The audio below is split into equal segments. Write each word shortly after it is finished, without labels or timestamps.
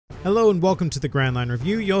Hello and welcome to the Grand Line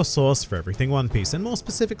Review, your source for everything One Piece, and more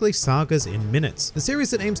specifically Sagas in Minutes, the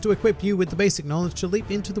series that aims to equip you with the basic knowledge to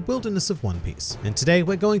leap into the wilderness of One Piece. And today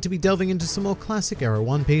we're going to be delving into some more classic era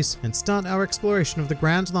One Piece and start our exploration of the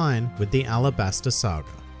Grand Line with the Alabasta Saga.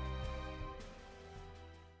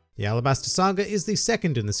 The Alabasta Saga is the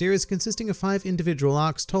second in the series, consisting of 5 individual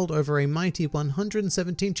arcs told over a mighty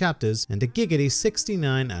 117 chapters and a giggity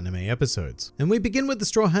 69 anime episodes. And we begin with the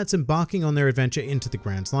Straw Hats embarking on their adventure into the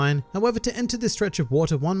Grand Line. However, to enter this stretch of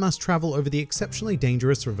water, one must travel over the exceptionally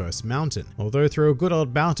dangerous Reverse Mountain. Although through a good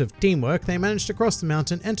old bout of teamwork, they manage to cross the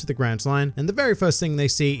mountain, enter the Grand Line, and the very first thing they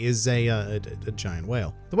see is a giant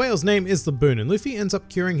whale. The whale's name is the Boon, and Luffy ends up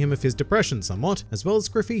curing him of his depression somewhat, as well as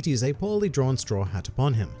graffitis a poorly drawn straw hat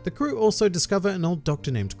upon him. The crew also discover an old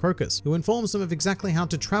doctor named Crocus, who informs them of exactly how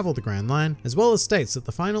to travel the Grand Line, as well as states that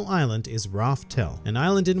the final island is Raft Tell, an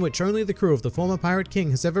island in which only the crew of the former Pirate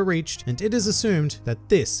King has ever reached, and it is assumed that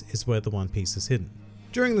this is where the One Piece is hidden.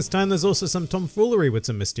 During this time, there's also some tomfoolery with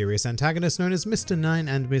some mysterious antagonists known as Mr. Nine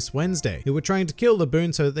and Miss Wednesday, who were trying to kill the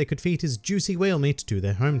Boon so that they could feed his juicy whale meat to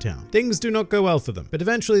their hometown. Things do not go well for them, but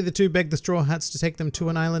eventually the two beg the Straw Hats to take them to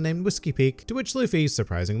an island named Whiskey Peak, to which Luffy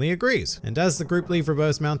surprisingly agrees. And as the group leave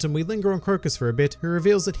Reverse Mountain, we linger on Crocus for a bit, who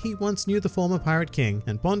reveals that he once knew the former Pirate King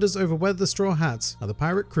and ponders over whether the Straw Hats are the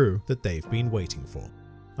pirate crew that they've been waiting for.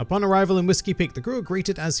 Upon arrival in Whiskey Peak, the crew are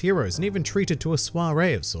greeted as heroes and even treated to a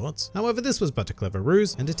soiree of sorts. However, this was but a clever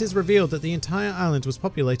ruse, and it is revealed that the entire island was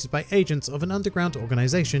populated by agents of an underground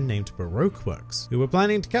organization named Baroque Works, who were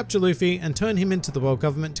planning to capture Luffy and turn him into the world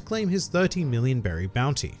government to claim his 30 million berry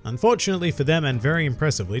bounty. Unfortunately for them, and very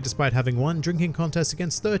impressively, despite having won drinking contests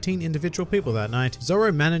against 13 individual people that night,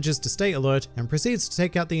 Zoro manages to stay alert and proceeds to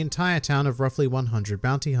take out the entire town of roughly 100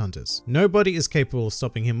 bounty hunters. Nobody is capable of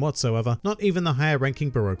stopping him whatsoever, not even the higher ranking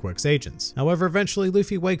Baroque Works agents. However, eventually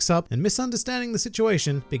Luffy wakes up and, misunderstanding the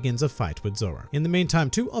situation, begins a fight with Zoro. In the meantime,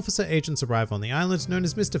 2 officer agents arrive on the island known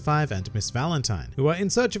as Mr. Five and Miss Valentine, who are in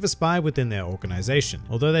search of a spy within their organization,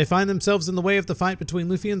 although they find themselves in the way of the fight between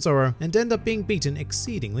Luffy and Zoro and end up being beaten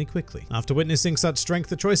exceedingly quickly. After witnessing such strength,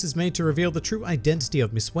 the choice is made to reveal the true identity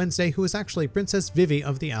of Miss Wednesday, who is actually Princess Vivi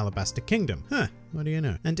of the Alabasta Kingdom. What do you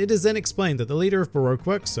know? And it is then explained that the leader of Baroque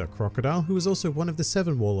Works, Sir Crocodile, who is also one of the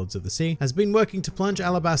 7 warlords of the sea, has been working to plunge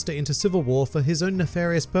Alabasta into civil war for his own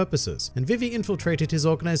nefarious purposes, and Vivi infiltrated his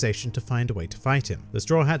organization to find a way to fight him. The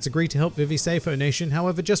Straw Hats agree to help Vivi save her nation.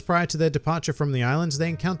 However, just prior to their departure from the islands, they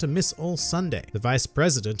encounter Miss All Sunday, the vice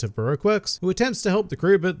president of Baroque Works, who attempts to help the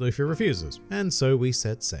crew, but Luffy refuses. And so we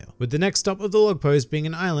set sail, with the next stop of the log post being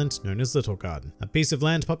an island known as Little Garden, a piece of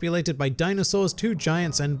land populated by dinosaurs, 2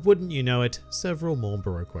 giants, and wouldn't you know it, several more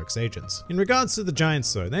Baroque Works agents. In regards to the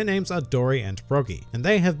giants though, their names are Dory and Broggy, and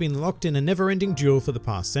they have been locked in a never-ending duel for the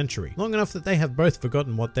past century, long enough that they have both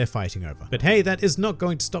forgotten what they're fighting over. But hey, that is not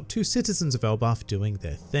going to stop 2 citizens of Elbaf doing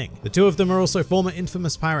their thing. The 2 of them are also former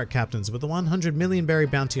infamous pirate captains with a 100 million berry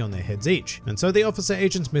bounty on their heads each, and so the officer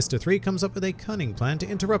agent Mr. 3 comes up with a cunning plan to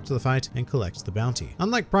interrupt the fight and collect the bounty.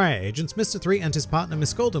 Unlike prior agents, Mr. 3 and his partner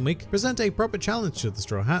Miss Golden Week present a proper challenge to the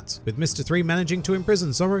Straw Hats, with Mr. 3 managing to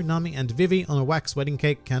imprison Zoro, Nami, and Vivi on a wax wedding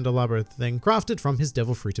cake candelabra thing crafted from his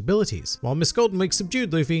devil fruit abilities, while Miss Golden Week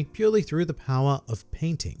subdued Luffy purely through the power of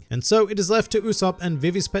painting. And so it is left to Usopp and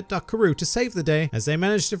Vivi's pet duck Karoo to save the day as they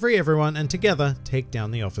manage to free everyone and together take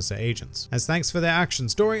down the officer agents. As thanks for their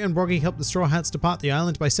actions, Dory and Broggy help the Straw Hats depart the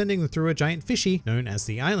island by sending them through a giant fishy known as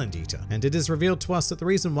the Island Eater. And it is revealed to us that the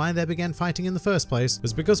reason why they began fighting in the first place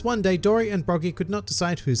was because one day Dory and Broggy could not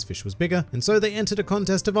decide whose fish was bigger, and so they entered a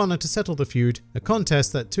contest of honor to settle the feud, a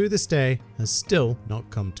contest that to this day has still not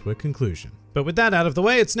come to a conclusion. But with that out of the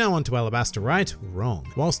way, it's now on to Alabasta, right? Wrong.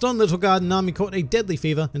 Whilst on Little Garden, Nami caught a deadly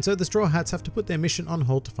fever, and so the Straw Hats have to put their mission on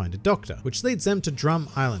hold to find a doctor, which leads them to Drum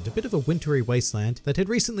Island, a bit of a wintry wasteland that had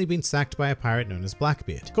recently been sacked by a pirate known as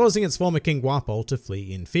Blackbeard, causing its former king Wapol to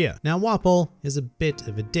flee in fear. Now Wapol is a bit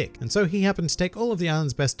of a dick, and so he happened to take all of the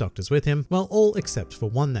island's best doctors with him, well, all except for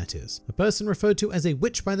one, that is, a person referred to as a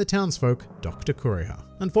witch by the townsfolk, Dr. Kureha.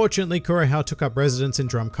 Unfortunately, Kureha took up residence in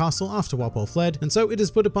Drum Castle after Wapol fled, and so it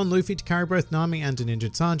is put upon Luffy to carry both Nami and an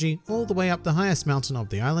injured Sanji all the way up the highest mountain of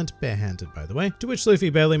the island, barehanded by the way, to which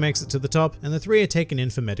Luffy barely makes it to the top, and the 3 are taken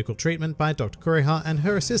in for medical treatment by Dr. Kureha and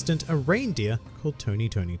her assistant, a reindeer called Tony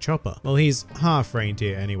Chopper. Well, he's half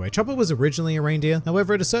reindeer anyway. Chopper was originally a reindeer,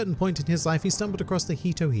 however at a certain point in his life he stumbled across the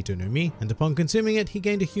Hito no Mi, and upon consuming it he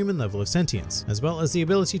gained a human level of sentience, as well as the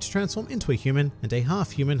ability to transform into a human and a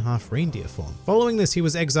half-human, half-reindeer form. Following this, he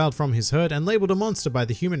was exiled from his herd and labeled a monster by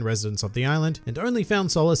the human residents of the island, and only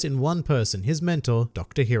found solace in one person, his mentor,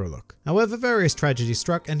 Dr. Hiruluk. However, various tragedies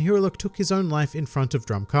struck and Hiruluk took his own life in front of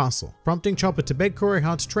Drum Castle, prompting Chopper to beg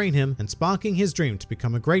Kureha to train him and sparking his dream to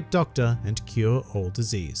become a great doctor and cure all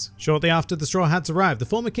disease. Shortly after the Straw Hats arrived, the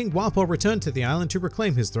former King Wapol returned to the island to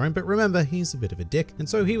reclaim his throne, but remember, he's a bit of a dick, and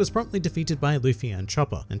so he was promptly defeated by Luffy and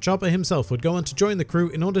Chopper himself would go on to join the crew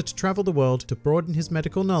in order to travel the world to broaden his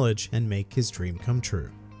medical knowledge and make his dream come true.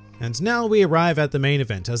 And now we arrive at the main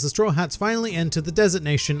event as the Straw Hats finally enter the desert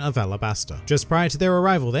nation of Alabasta. Just prior to their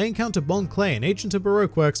arrival, they encounter Bon Clay, an agent of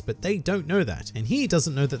Baroque Works, but they don't know that, and he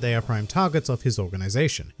doesn't know that they are prime targets of his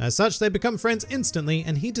organization. As such, they become friends instantly,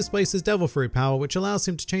 and he displays his devil fruit power, which allows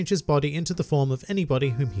him to change his body into the form of anybody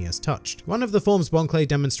whom he has touched. One of the forms Bon Clay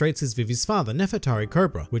demonstrates is Vivi's father, Nefertari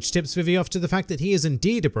Cobra, which tips Vivi off to the fact that he is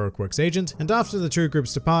indeed a Baroque Works agent, and after the two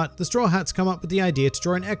groups depart, the Straw Hats come up with the idea to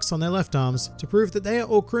draw an X on their left arms to prove that they are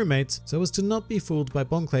all crewmates, so as to not be fooled by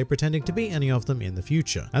Bon Clay pretending to be any of them in the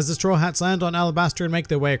future. As the Straw Hats land on Alabasta and make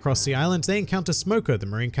their way across the island, they encounter Smoker, the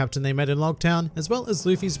marine captain they met in Logtown, as well as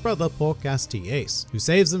Luffy's brother, Pork Gas T Ace, who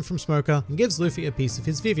saves them from Smoker and gives Luffy a piece of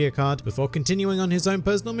his Vivia card before continuing on his own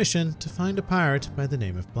personal mission to find a pirate by the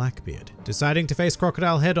name of Blackbeard. Deciding to face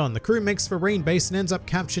Crocodile head-on, the crew makes for Rain Base and ends up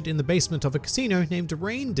captured in the basement of a casino named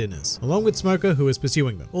Rain Dinners, along with Smoker, who is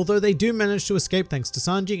pursuing them. Although they do manage to escape thanks to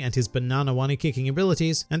Sanji and his banana wani kicking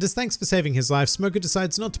abilities, and as thanks for saving his life, Smoker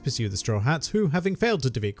decides not to pursue the Straw Hats, who, having failed to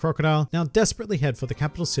defeat Crocodile, now desperately head for the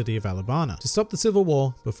capital city of Alabasta to stop the civil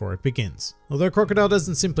war before it begins. Although Crocodile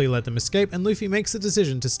doesn't simply let them escape, and Luffy makes the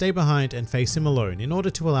decision to stay behind and face him alone in order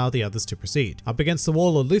to allow the others to proceed. Up against the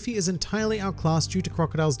wall, Luffy is entirely outclassed due to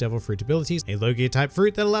Crocodile's devil fruit abilities, a Logia-type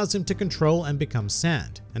fruit that allows him to control and become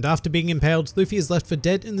sand. And after being impaled, Luffy is left for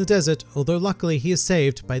dead in the desert, although luckily he is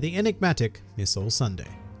saved by the enigmatic Miss All Sunday.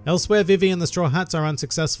 Elsewhere, Vivi and the Straw Hats are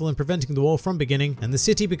unsuccessful in preventing the war from beginning, and the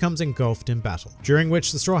city becomes engulfed in battle, during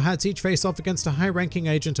which the Straw Hats each face off against a high-ranking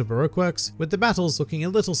agent of Baroque Works, with the battles looking a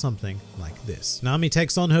little something like this. Nami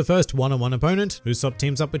takes on her first one-on-one opponent, Usopp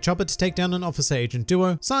teams up with Chopper to take down an officer-agent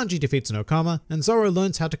duo, Sanji defeats an Okama, and Zoro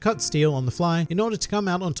learns how to cut steel on the fly in order to come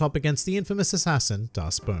out on top against the infamous assassin,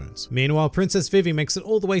 Das Bones. Meanwhile, Princess Vivi makes it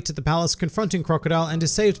all the way to the palace, confronting Crocodile, and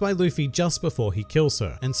is saved by Luffy just before he kills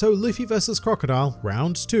her. And so Luffy vs. Crocodile,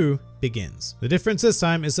 round 2, begins. The difference this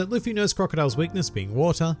time is that Luffy knows Crocodile's weakness being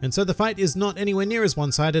water, and so the fight is not anywhere near as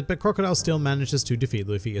one-sided, but Crocodile still manages to defeat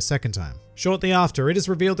Luffy a second time. Shortly after, it is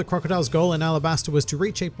revealed that Crocodile's goal in Alabasta was to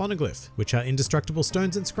reach a poneglyph, which are indestructible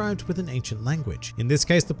stones inscribed with an ancient language. In this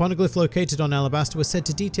case, the poneglyph located on Alabasta was said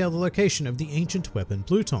to detail the location of the ancient weapon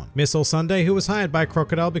Pluton. Miss All Sunday, who was hired by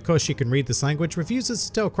Crocodile because she can read this language, refuses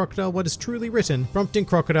to tell Crocodile what is truly written, prompting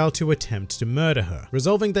Crocodile to attempt to murder her,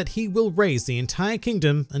 resolving that he will raise the entire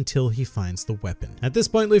kingdom until he finds the weapon. At this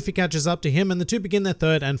point, Luffy catches up to him and the two begin their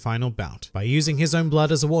third and final bout. By using his own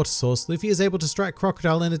blood as a water source, Luffy is able to strike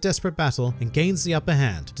Crocodile in a desperate battle and gains the upper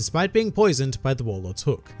hand, despite being poisoned by the Warlord's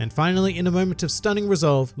hook. And finally, in a moment of stunning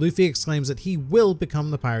resolve, Luffy exclaims that he will become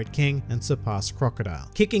the Pirate King and surpass Crocodile,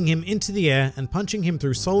 kicking him into the air and punching him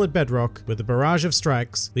through solid bedrock with a barrage of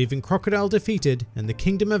strikes, leaving Crocodile defeated and the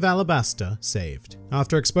Kingdom of Alabasta saved.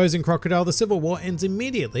 After exposing Crocodile, the civil war ends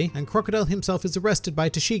immediately, and Crocodile himself is arrested by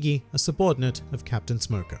Tashigi, a subordinate of Captain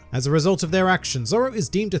Smoker. As a result of their actions, Zoro is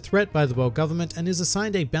deemed a threat by the world government and is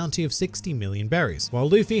assigned a bounty of 60 million berries, while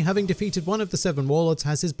Luffy, having defeated one of the 7 warlords,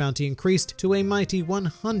 has his bounty increased to a mighty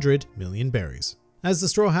 100 million berries. As the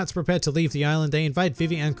Straw Hats prepare to leave the island, they invite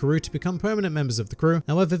Vivi and Karoo to become permanent members of the crew.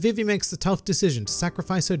 However, Vivi makes the tough decision to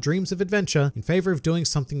sacrifice her dreams of adventure in favor of doing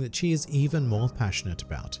something that she is even more passionate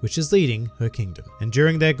about, which is leading her kingdom. And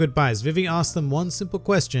during their goodbyes, Vivi asks them one simple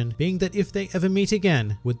question, being that if they ever meet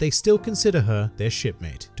again, would they still consider her their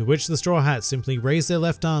shipmate? To which the Straw Hats simply raise their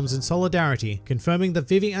left arms in solidarity, confirming that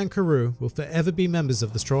Vivi and Karoo will forever be members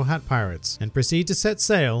of the Straw Hat Pirates, and proceed to set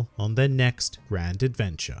sail on their next grand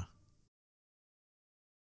adventure.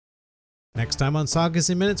 Next time on Sagas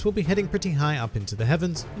in Minutes, we'll be heading pretty high up into the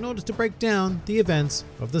heavens in order to break down the events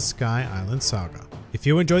of the Sky Island Saga. If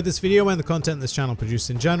you enjoyed this video and the content this channel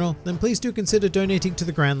produces in general, then please do consider donating to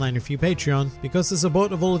the GrandLineReview Patreon, because the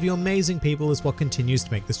support of all of you amazing people is what continues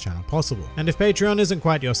to make this channel possible. And if Patreon isn't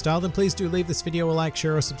quite your style, then please do leave this video a like,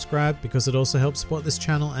 share, or subscribe, because it also helps support this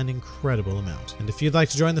channel an incredible amount. And if you'd like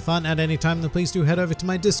to join the fun at any time, then please do head over to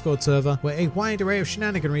my Discord server, where a wide array of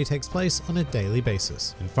shenaniganry takes place on a daily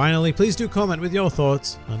basis. And finally, please do comment with your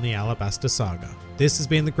thoughts on the Alabasta Saga. This has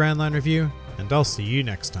been the GrandLineReview, and I'll see you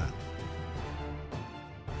next time.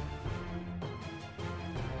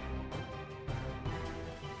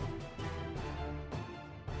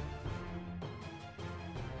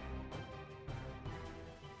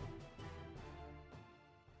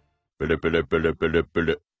 Hello,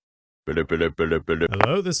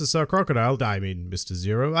 this is Sir Crocodile. I mean, Mr.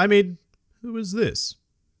 Zero. I mean, who is this?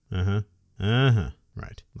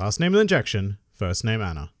 Right. Last name injection, first name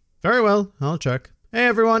Anna. Very well, I'll check. Hey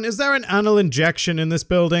everyone, is there an anal injection in this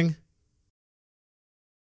building?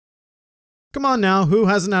 Come on now, who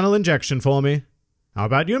has an anal injection for me? How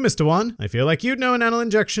about you, Mr. One? I feel like you'd know an anal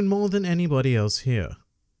injection more than anybody else here.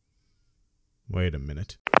 Wait a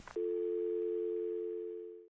minute.